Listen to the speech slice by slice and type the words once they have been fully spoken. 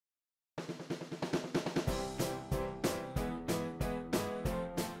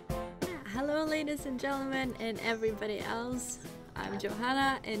Hello ladies and gentlemen and everybody else, I'm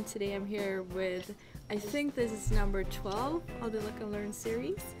Johanna and today I'm here with, I think this is number 12 of the Lock&Learn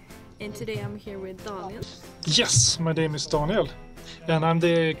series, and today I'm here with Daniel. Yes, my name is Daniel and I'm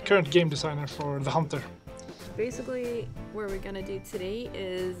the current game designer for theHunter. Basically what we're gonna do today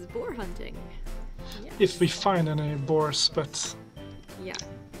is boar hunting. Yeah. If we find any boars, but... Yeah,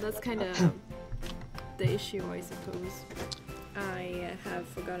 that's kind of the issue, I suppose. I have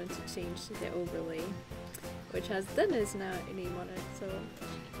forgotten to change the overlay, which has Dennis' name on it, so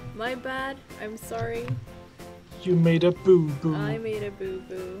my bad, I'm sorry. You made a boo-boo. I made a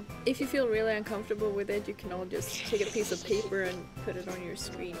boo-boo. If you feel really uncomfortable with it, you can all just take a piece of paper and put it on your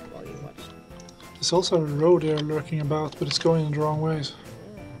screen while you watch. There's also a road there lurking about, but it's going in the wrong ways.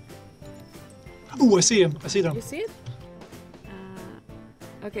 Oh, I see him. I see them. You see it?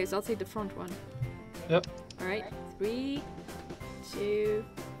 Okay, so I'll take the front one. Yep. Alright, 3, 2,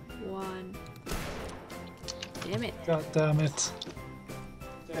 1. Damn it. God damn it.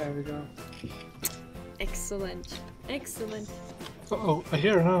 There we go. Excellent. Excellent. Uh-oh, I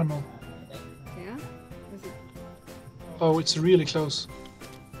hear an animal. Yeah? Was it? Oh, it's really close.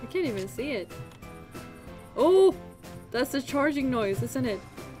 I can't even see it. Oh! That's the charging noise, isn't it?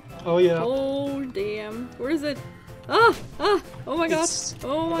 Oh yeah. Oh damn. Where is it? Ah! Ah! Oh my god!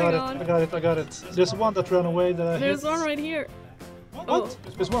 Oh my god! I got it. There's one that ran away that I hit. There's one right here. What? Oh.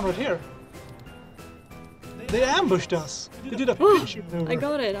 There's one right here. They ambushed us. They did a pinch maneuver. I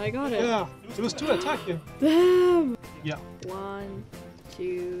got it. Yeah, it was 2 attacking. Damn! Yeah. 1,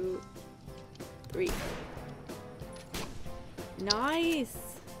 2, 3. Nice!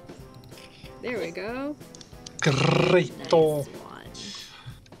 There we go. Great. Nice one.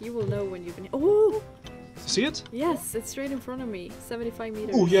 You will know when you've been. Oh! See it? Yes, it's straight in front of me. 75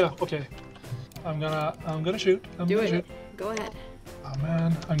 meters. Oh yeah. Okay. I'm gonna shoot. Do it. Go ahead. Oh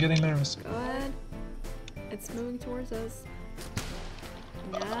man, I'm getting nervous. Go ahead. It's moving towards us.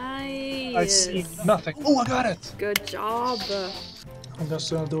 Nice. I see nothing. Oh, I got it. Good job. I'm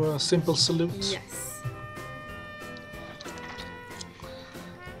just gonna do a simple salute. Yes.